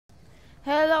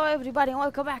Hello everybody and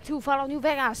welcome back to Fallout New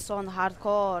Vegas on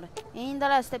Hardcore. In the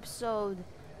last episode,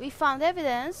 we found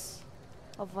evidence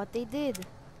of what they did.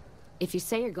 If you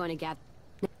say you're going to get...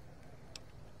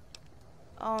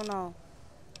 Oh no.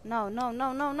 No, no,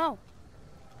 no, no, no.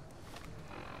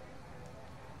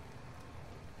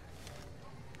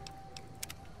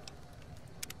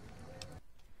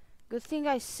 Good thing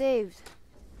I saved.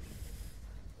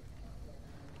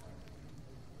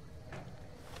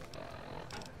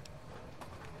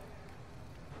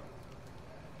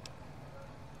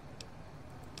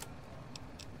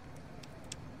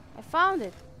 I found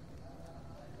it.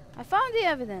 I found the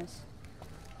evidence.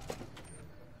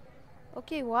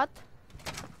 Okay, what?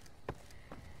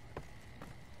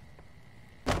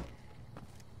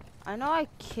 I know I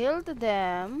killed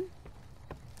them.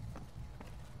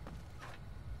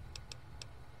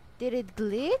 Did it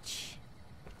glitch?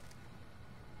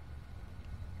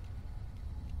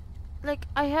 Like,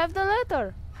 I have the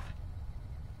letter.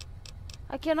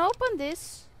 I can open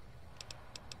this.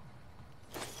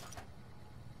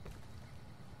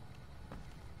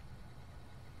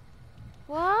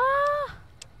 What?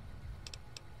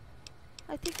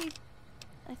 I think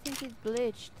it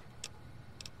glitched.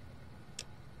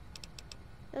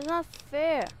 That's not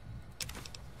fair.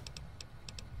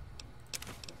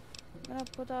 I'm gonna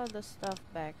put all the stuff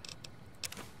back,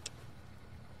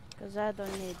 cause I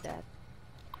don't need that.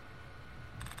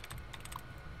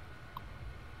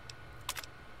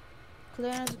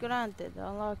 Clearance granted.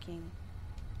 Unlocking.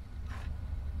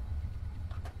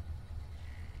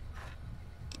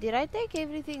 Did I take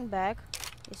everything back?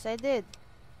 Yes, I did.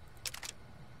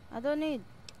 I don't need...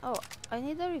 Oh, I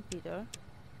need a repeater.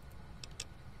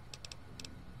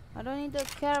 I don't need a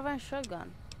caravan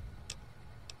shotgun.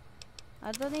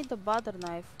 I don't need a butter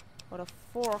knife or a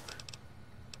fork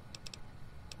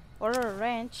or a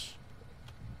wrench.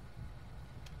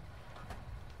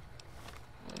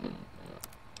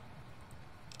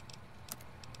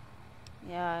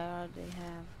 Yeah, I already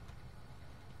have.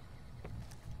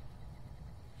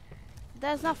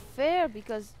 That's not fair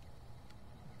because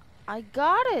I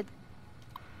got it.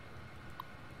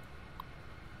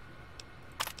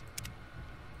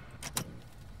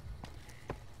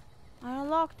 I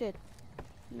unlocked it.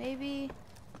 Maybe.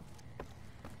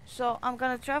 So I'm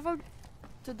gonna travel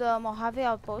to the Mojave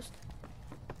outpost.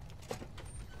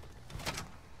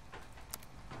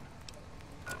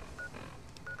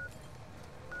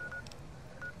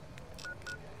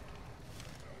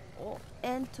 Oh,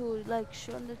 and to like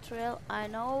shun the trail, I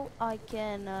know I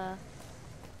can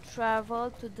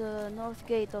travel to the north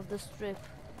gate of the strip,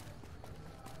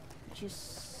 which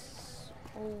is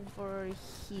over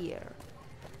here.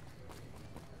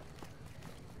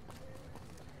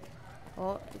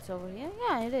 Oh, it's over here?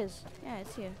 Yeah, it is. Yeah,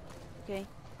 it's here. Okay.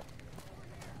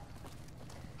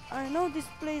 I know this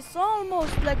place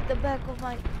almost like the back of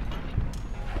my...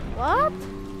 What?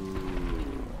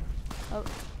 Oh.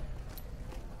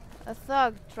 A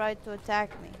thug tried to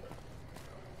attack me.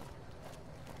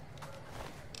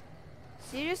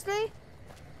 Seriously?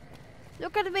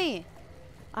 Look at me.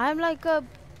 I'm like a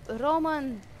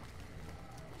Roman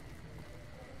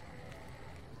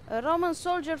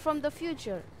soldier from the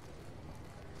future.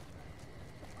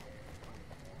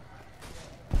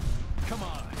 Come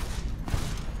on.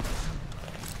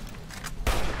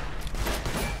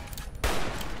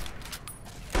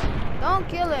 Don't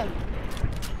kill him.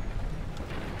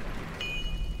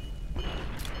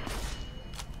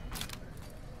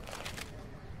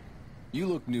 You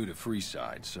look new to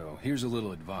Freeside, so here's a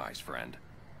little advice, friend.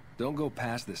 Don't go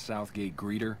past the Southgate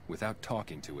greeter without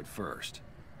talking to it first.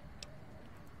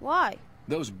 Why?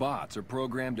 Those bots are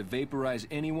programmed to vaporize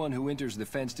anyone who enters the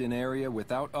fenced-in area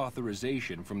without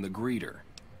authorization from the greeter.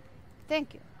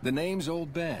 Thank you. The name's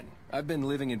Old Ben. I've been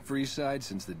living in Freeside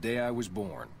since the day I was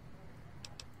born.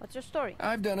 What's your story?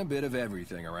 I've done a bit of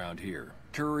everything around here.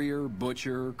 Courier,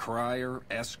 butcher, crier,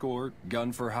 escort,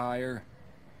 gun for hire.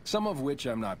 Some of which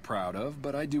I'm not proud of,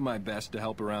 but I do my best to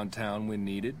help around town when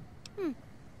needed.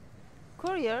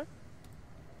 Courier?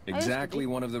 Exactly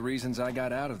one of the reasons I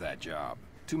got out of that job.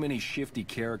 Too many shifty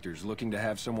characters looking to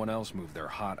have someone else move their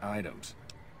hot items.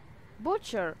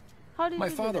 Butcher? How did My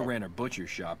you do father that? ran a butcher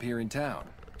shop here in town,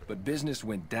 but business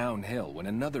went downhill when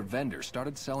another vendor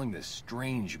started selling this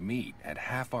strange meat at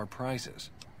half our prices.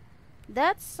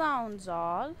 That sounds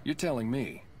odd. You're telling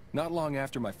me. Not long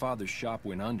after my father's shop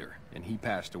went under, and he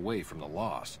passed away from the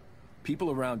loss, people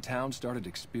around town started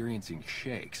experiencing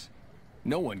shakes.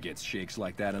 No one gets shakes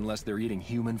like that unless they're eating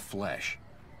human flesh.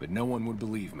 But no one would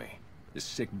believe me. The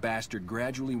sick bastard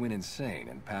gradually went insane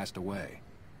and passed away.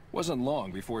 Wasn't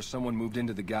long before someone moved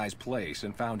into the guy's place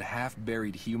and found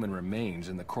half-buried human remains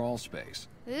in the crawl space.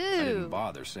 Ew. I didn't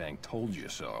bother saying "told you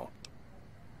so."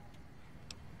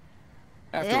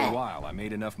 After Yeah. a while, I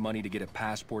made enough money to get a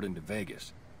passport into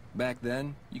Vegas. Back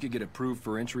then, you could get approved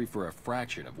for entry for a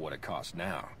fraction of what it costs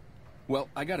now. Well,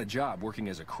 I got a job working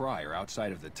as a crier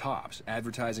outside of the Tops,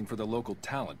 advertising for the local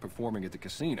talent performing at the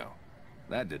casino.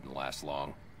 That didn't last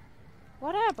long.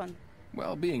 What happened?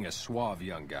 Well, being a suave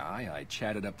young guy, I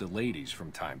chatted up the ladies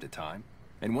from time to time,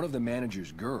 and one of the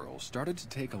manager's girls started to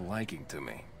take a liking to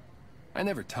me. I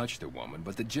never touched a woman,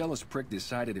 but the jealous prick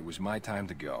decided it was my time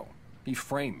to go. He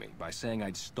framed me by saying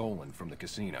I'd stolen from the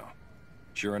casino.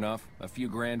 Sure enough, a few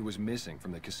grand was missing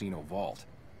from the casino vault.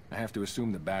 I have to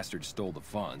assume the bastard stole the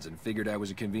funds and figured I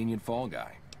was a convenient fall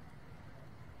guy.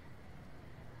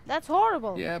 That's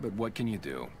horrible. Yeah, but what can you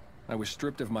do? I was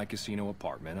stripped of my casino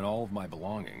apartment and all of my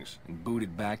belongings, and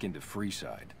booted back into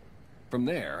Freeside. From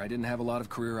there, I didn't have a lot of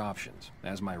career options,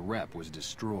 as my rep was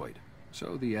destroyed.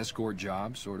 So the escort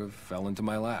job sort of fell into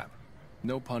my lap.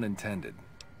 No pun intended.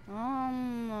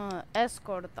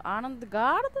 Escort, armed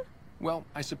guard? Well,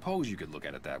 I suppose you could look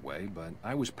at it that way, but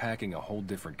I was packing a whole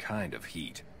different kind of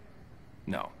heat.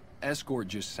 No, escort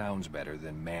just sounds better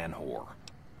than man-whore.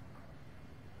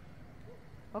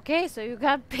 Okay, so you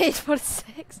got paid for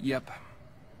sex. Yep.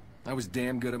 I was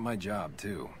damn good at my job,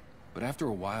 too. But after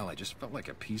a while, I just felt like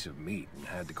a piece of meat and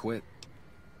had to quit.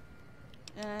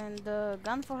 And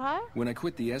gun for hire? When I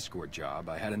quit the escort job,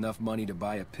 I had enough money to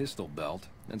buy a pistol belt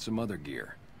and some other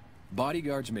gear.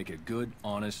 Bodyguards make a good,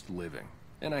 honest living,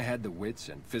 and I had the wits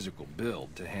and physical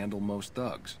build to handle most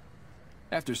thugs.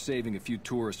 After saving a few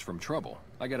tourists from trouble,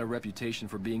 I got a reputation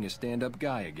for being a stand-up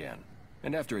guy again,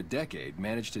 and after a decade,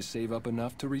 managed to save up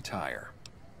enough to retire.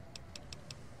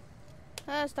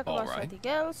 Let's talk All about right. something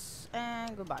else,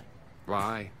 and goodbye.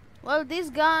 Bye. Well, this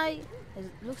guy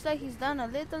looks like he's done a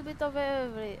little bit of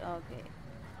every. Okay,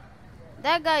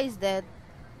 that guy is dead.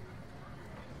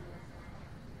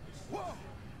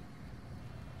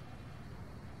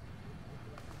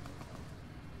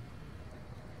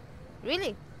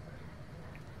 Really?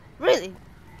 Really?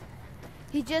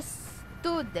 He just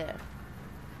stood there.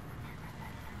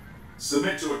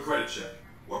 Submit to a credit check,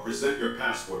 or present your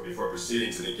passport before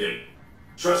proceeding to the gate.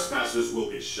 Trespassers will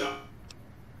be shot.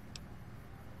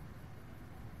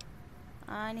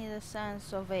 I need a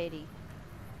sense of 80.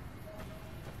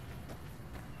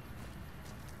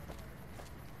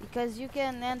 Because you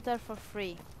can enter for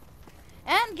free.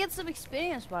 And get some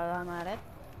experience while I'm at it.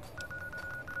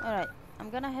 Alright, I'm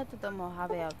gonna head to the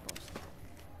Mojave Outpost.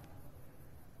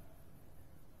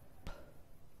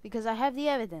 Because I have the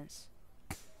evidence.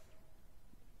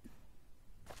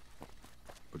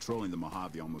 Patrolling the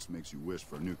Mojave almost makes you wish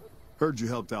for a new... Heard you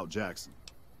helped out Jackson.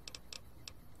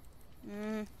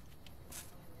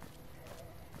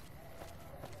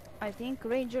 I think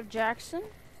Ranger Jackson?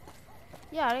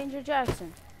 Yeah, Ranger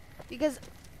Jackson. Because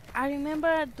I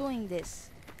remember doing this.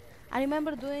 I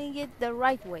remember doing it the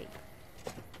right way.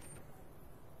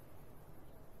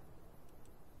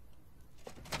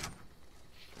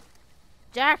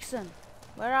 Jackson,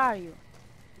 where are you?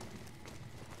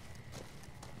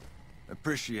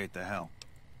 Appreciate the help.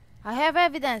 I have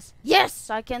evidence. Yes,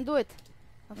 I can do it.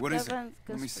 Of What is it? Kevin's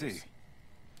Let me see. conspiracy.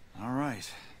 All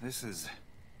right,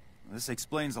 this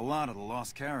explains a lot of the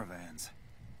lost caravans.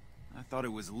 I thought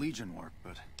it was Legion work,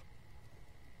 but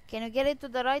Can you get it to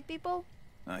the right people?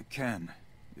 I can,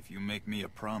 if you make me a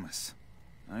promise.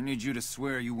 I need you to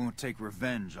swear you won't take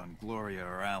revenge on Gloria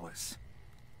or Alice.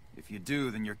 If you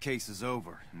do, then your case is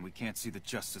over, and we can't see that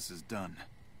justice is done.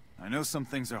 I know some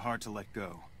things are hard to let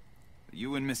go, but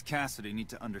you and Miss Cassidy need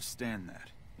to understand that.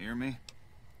 Hear me?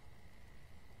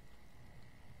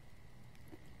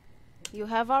 You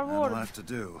have our That'll word. have to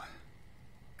do.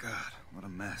 God, what a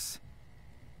mess.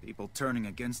 People turning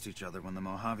against each other when the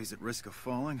Mojave's at risk of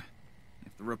falling.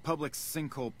 If the Republic's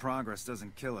sinkhole progress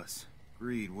doesn't kill us,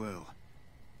 greed will.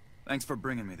 Thanks for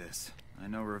bringing me this. I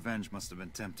know revenge must have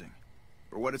been tempting.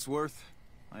 For what it's worth,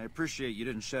 I appreciate you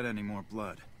didn't shed any more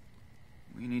blood.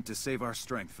 We need to save our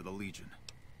strength for the Legion.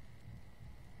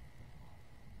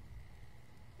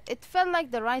 It felt like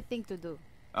the right thing to do.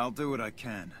 I'll do what I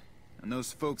can. And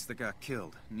those folks that got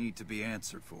killed need to be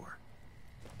answered for.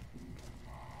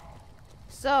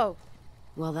 So,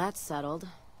 Well, that's settled,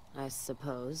 I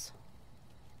suppose.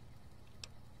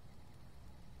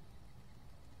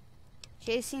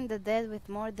 chasing the dead with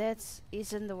more deaths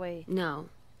isn't the way. No.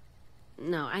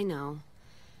 No, I know.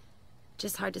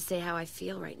 Just hard to say how I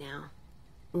feel right now.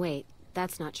 Wait,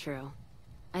 that's not true.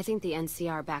 I think the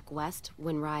NCR back west,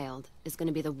 when riled, is going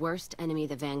to be the worst enemy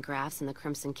the Van Graffs and the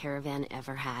Crimson Caravan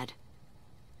ever had.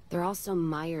 They're all so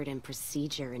mired in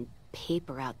procedure and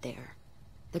paper out there.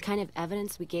 The kind of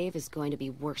evidence we gave is going to be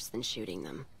worse than shooting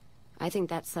them. I think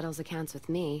that settles accounts with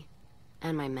me,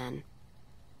 and my men.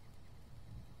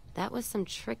 That was some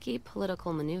tricky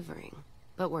political maneuvering,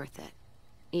 but worth it.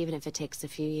 Even if it takes a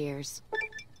few years.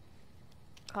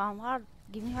 Calm heart.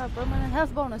 Giving her a permanent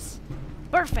health bonus.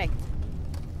 Perfect.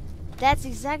 That's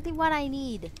exactly what I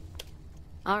need.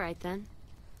 Alright then.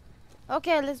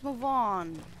 Okay, let's move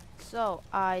on. So,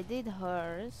 I did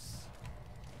hers.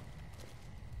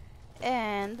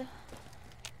 And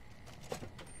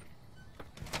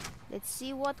let's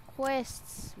see what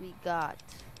quests we got.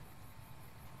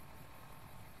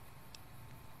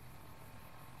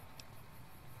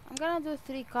 I'm gonna do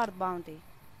 3 card bounty.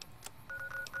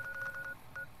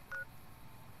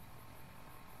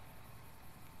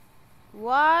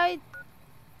 Why?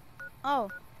 Oh.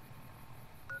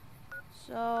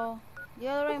 So, the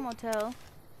El Rey Motel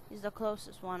is the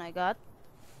closest one I got.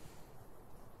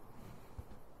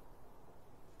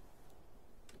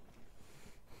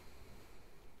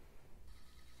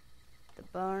 The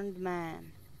Burned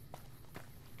Man.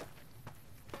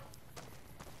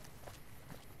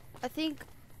 I think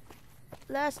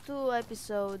last 2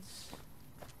 episodes,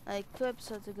 like 2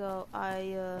 episodes ago,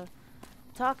 I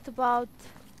talked about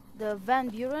the Van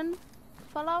Buren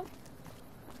Fallout.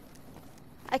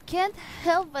 I can't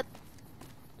help but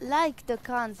like the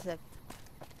concept.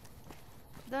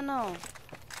 Don't know.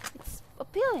 It's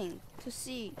appealing to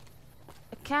see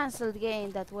a cancelled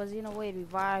game that was in a way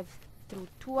revived through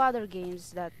 2 other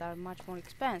games that are much more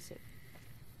expensive.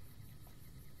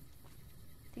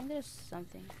 I think there's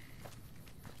something.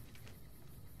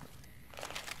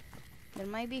 There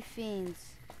might be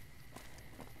fiends.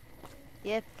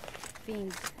 Yep,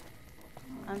 fiends.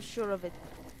 I'm sure of it.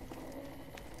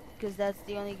 Because that's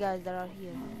the only guys that are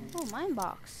here. Oh, mine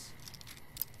box.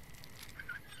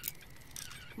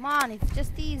 Come on, it's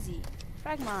just easy.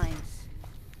 Frag mines.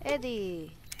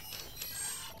 Eddie.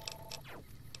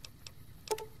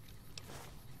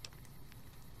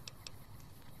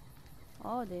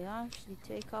 Oh, they actually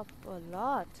take up a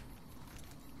lot.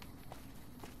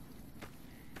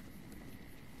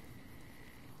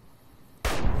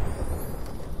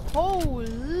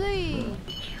 Holy!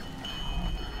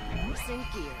 Sync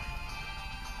gear.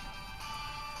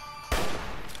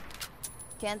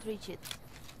 Can't reach it.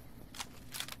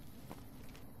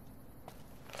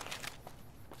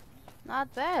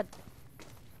 Not bad.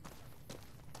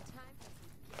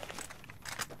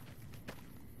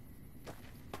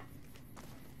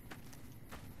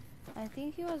 I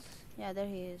think he was... Yeah, there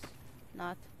he is.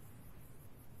 Not.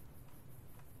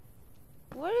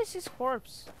 Where is his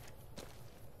corpse?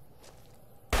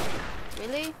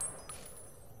 Really?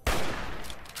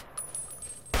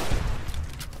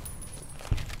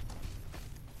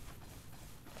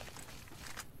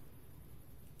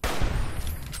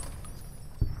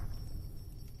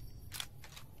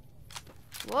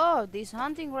 Whoa, this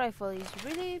hunting rifle is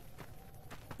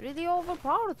really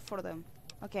overpowered for them.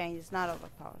 Okay, it's not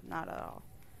overpowered, not at all.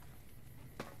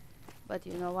 But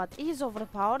you know what is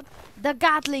overpowered? The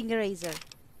Gatling Razor.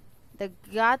 The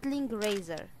Gatling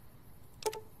Razor.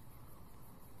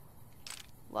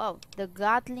 Wow, the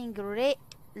Gatling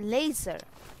Laser.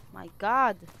 My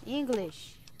god,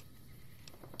 English.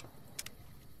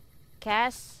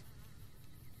 Cass,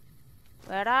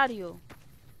 where are you?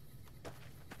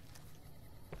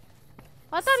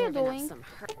 What are you doing?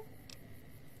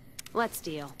 Let's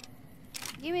deal.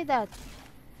 Give me that.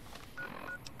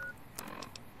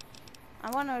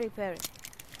 I wanna repair it.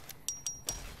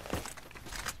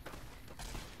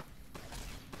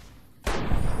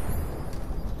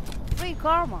 Free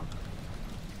karma.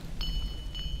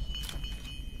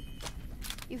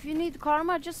 If you need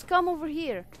karma, just come over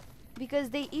here.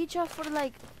 Because they each offer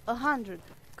like 100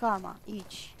 karma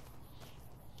each.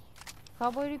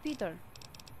 Cowboy repeater.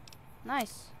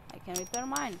 Nice. I can repair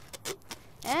mine.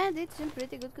 And it's in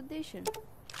pretty good condition.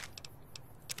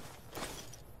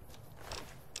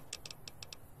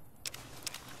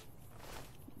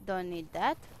 Don't need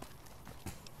that.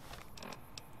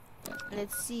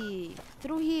 Let's see.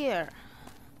 Through here.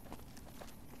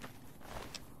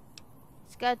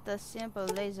 It's got a simple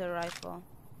laser rifle.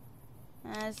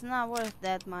 And it's not worth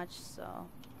that much, so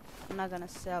I'm not gonna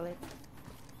sell it.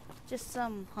 Just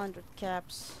some 100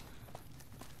 caps.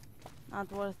 Not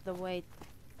worth the wait.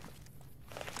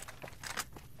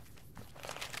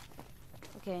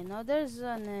 Okay, now there's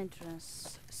an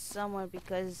entrance somewhere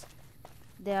because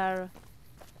they are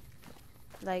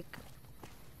like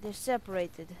they're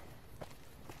separated.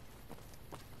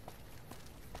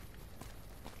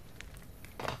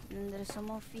 And there's some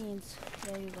more fiends.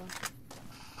 There you go.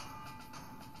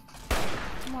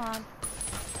 Come on.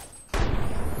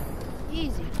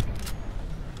 Easy.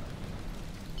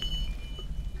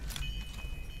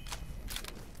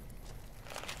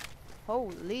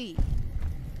 Holy.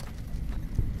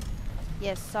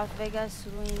 Yes, South Vegas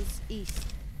ruins east.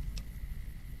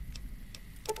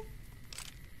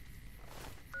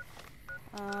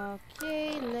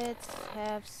 Okay, let's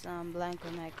have some blanco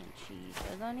mac and cheese.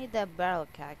 I don't need that barrel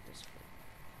cactus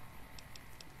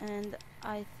food. And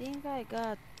I think I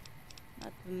got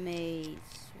not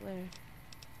maize. Where?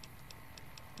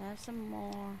 Have some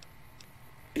more.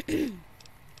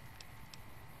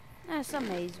 Some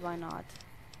maize, why not?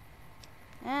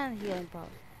 And healing power.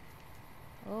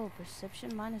 Oh,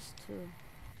 perception -2.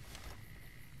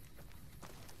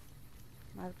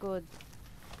 Not good.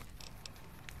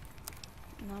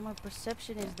 Now my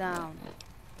perception is down.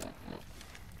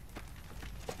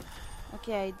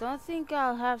 Okay, I don't think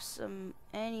I'll have some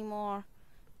anymore.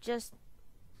 Just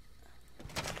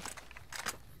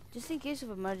in case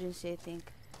of emergency, I think.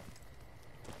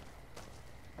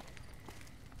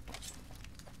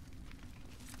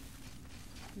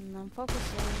 And I'm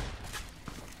focusing.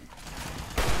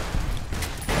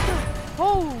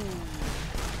 Oh!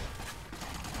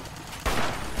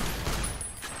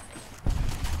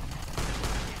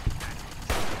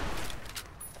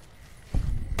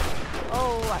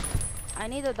 Oh, I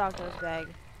need a doctor's bag.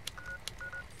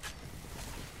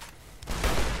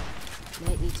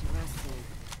 Might need to rest soon.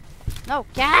 No,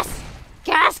 Cass!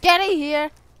 Cass, get in here!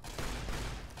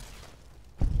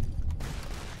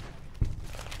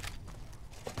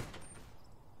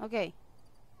 Okay.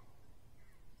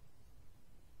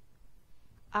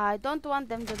 I don't want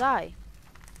them to die.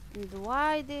 And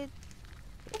why did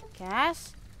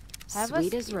Cass have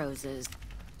Sweet as roses.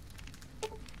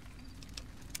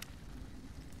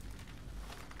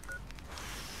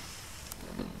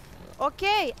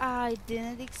 Okay, I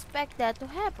didn't expect that to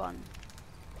happen.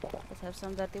 Let's have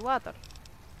some dirty water.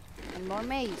 And more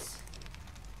maize.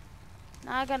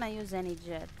 Not gonna use any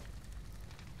jet.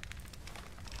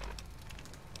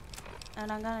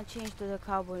 And I'm gonna change to the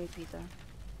cowboy repeater.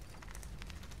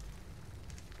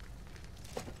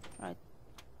 Right.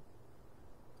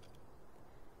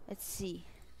 Let's see.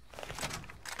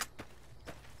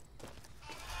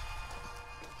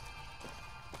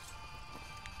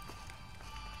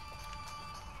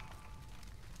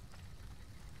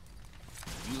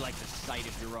 You like the sight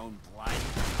of your own blood?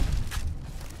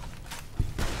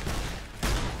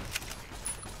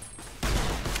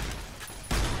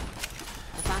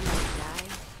 If I'm gonna die,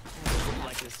 I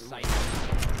would Like the sight.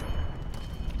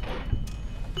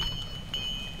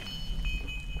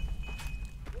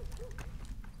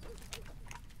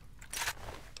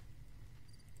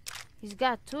 He's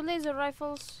got 2 laser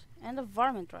rifles and a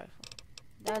varmint rifle.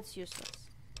 That's useless.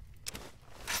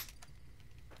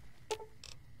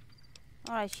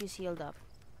 Alright, she's healed up.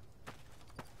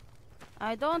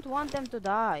 I don't want them to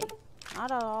die.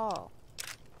 Not at all.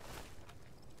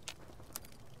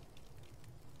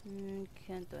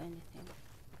 Can't do anything.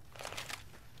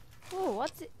 Oh,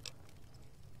 what's it?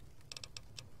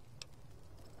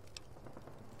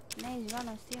 Maze,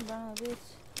 run, steam, burn a bit,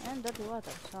 and dirty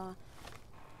water. So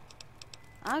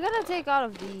I'm gonna take out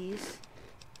of these.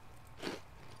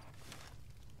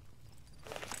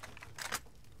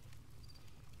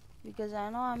 Because I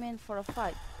know I'm in for a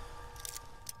fight.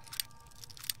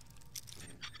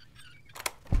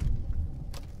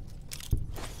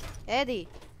 Eddie.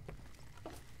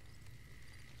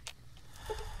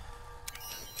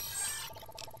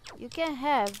 You can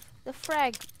have the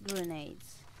frag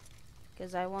grenades.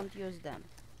 Because I won't use them.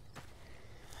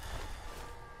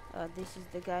 This is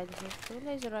the guy that has 2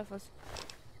 laser rifles.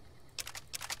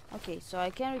 Okay, so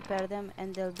I can repair them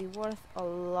and they'll be worth a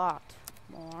lot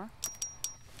more.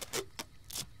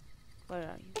 Where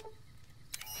are you?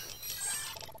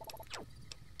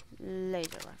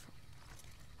 Laser rifle.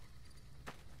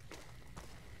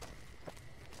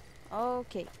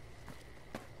 Okay.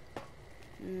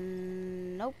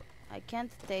 Nope. I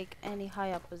can't take any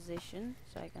high up position,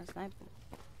 so I can snipe them.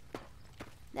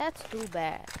 That's too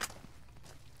bad.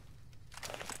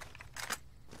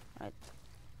 Right.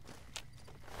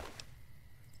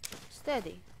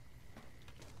 Steady.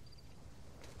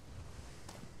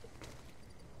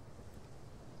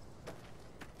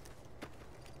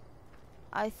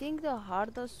 I think the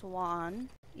hardest one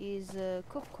is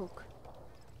Cook.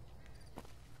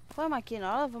 Why am I kidding?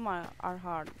 All of them are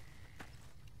hard.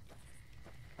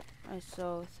 Alright,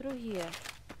 so through here.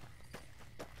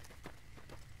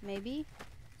 Maybe?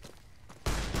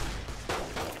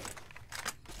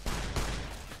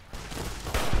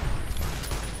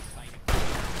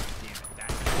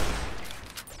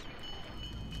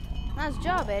 Nice job.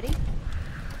 job, Eddie.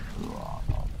 Your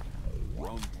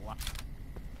own blood.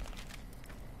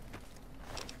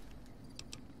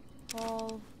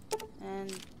 Hold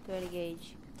and 30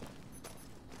 gauge.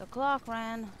 The clock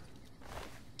ran.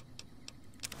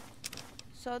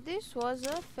 So this was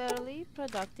a fairly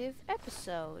productive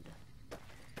episode.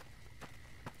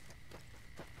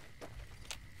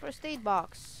 First aid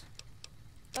box.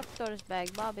 Doctor's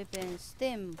bag, bobby pin,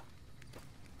 stim.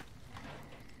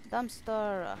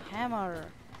 Dumpster, a hammer.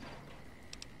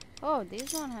 Oh,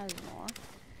 this one has more.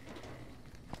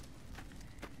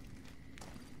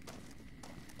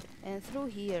 And through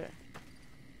here.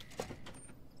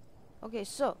 Okay,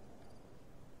 so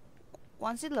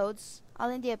once it loads, I'll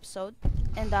end the episode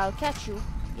and I'll catch you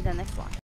in the next one.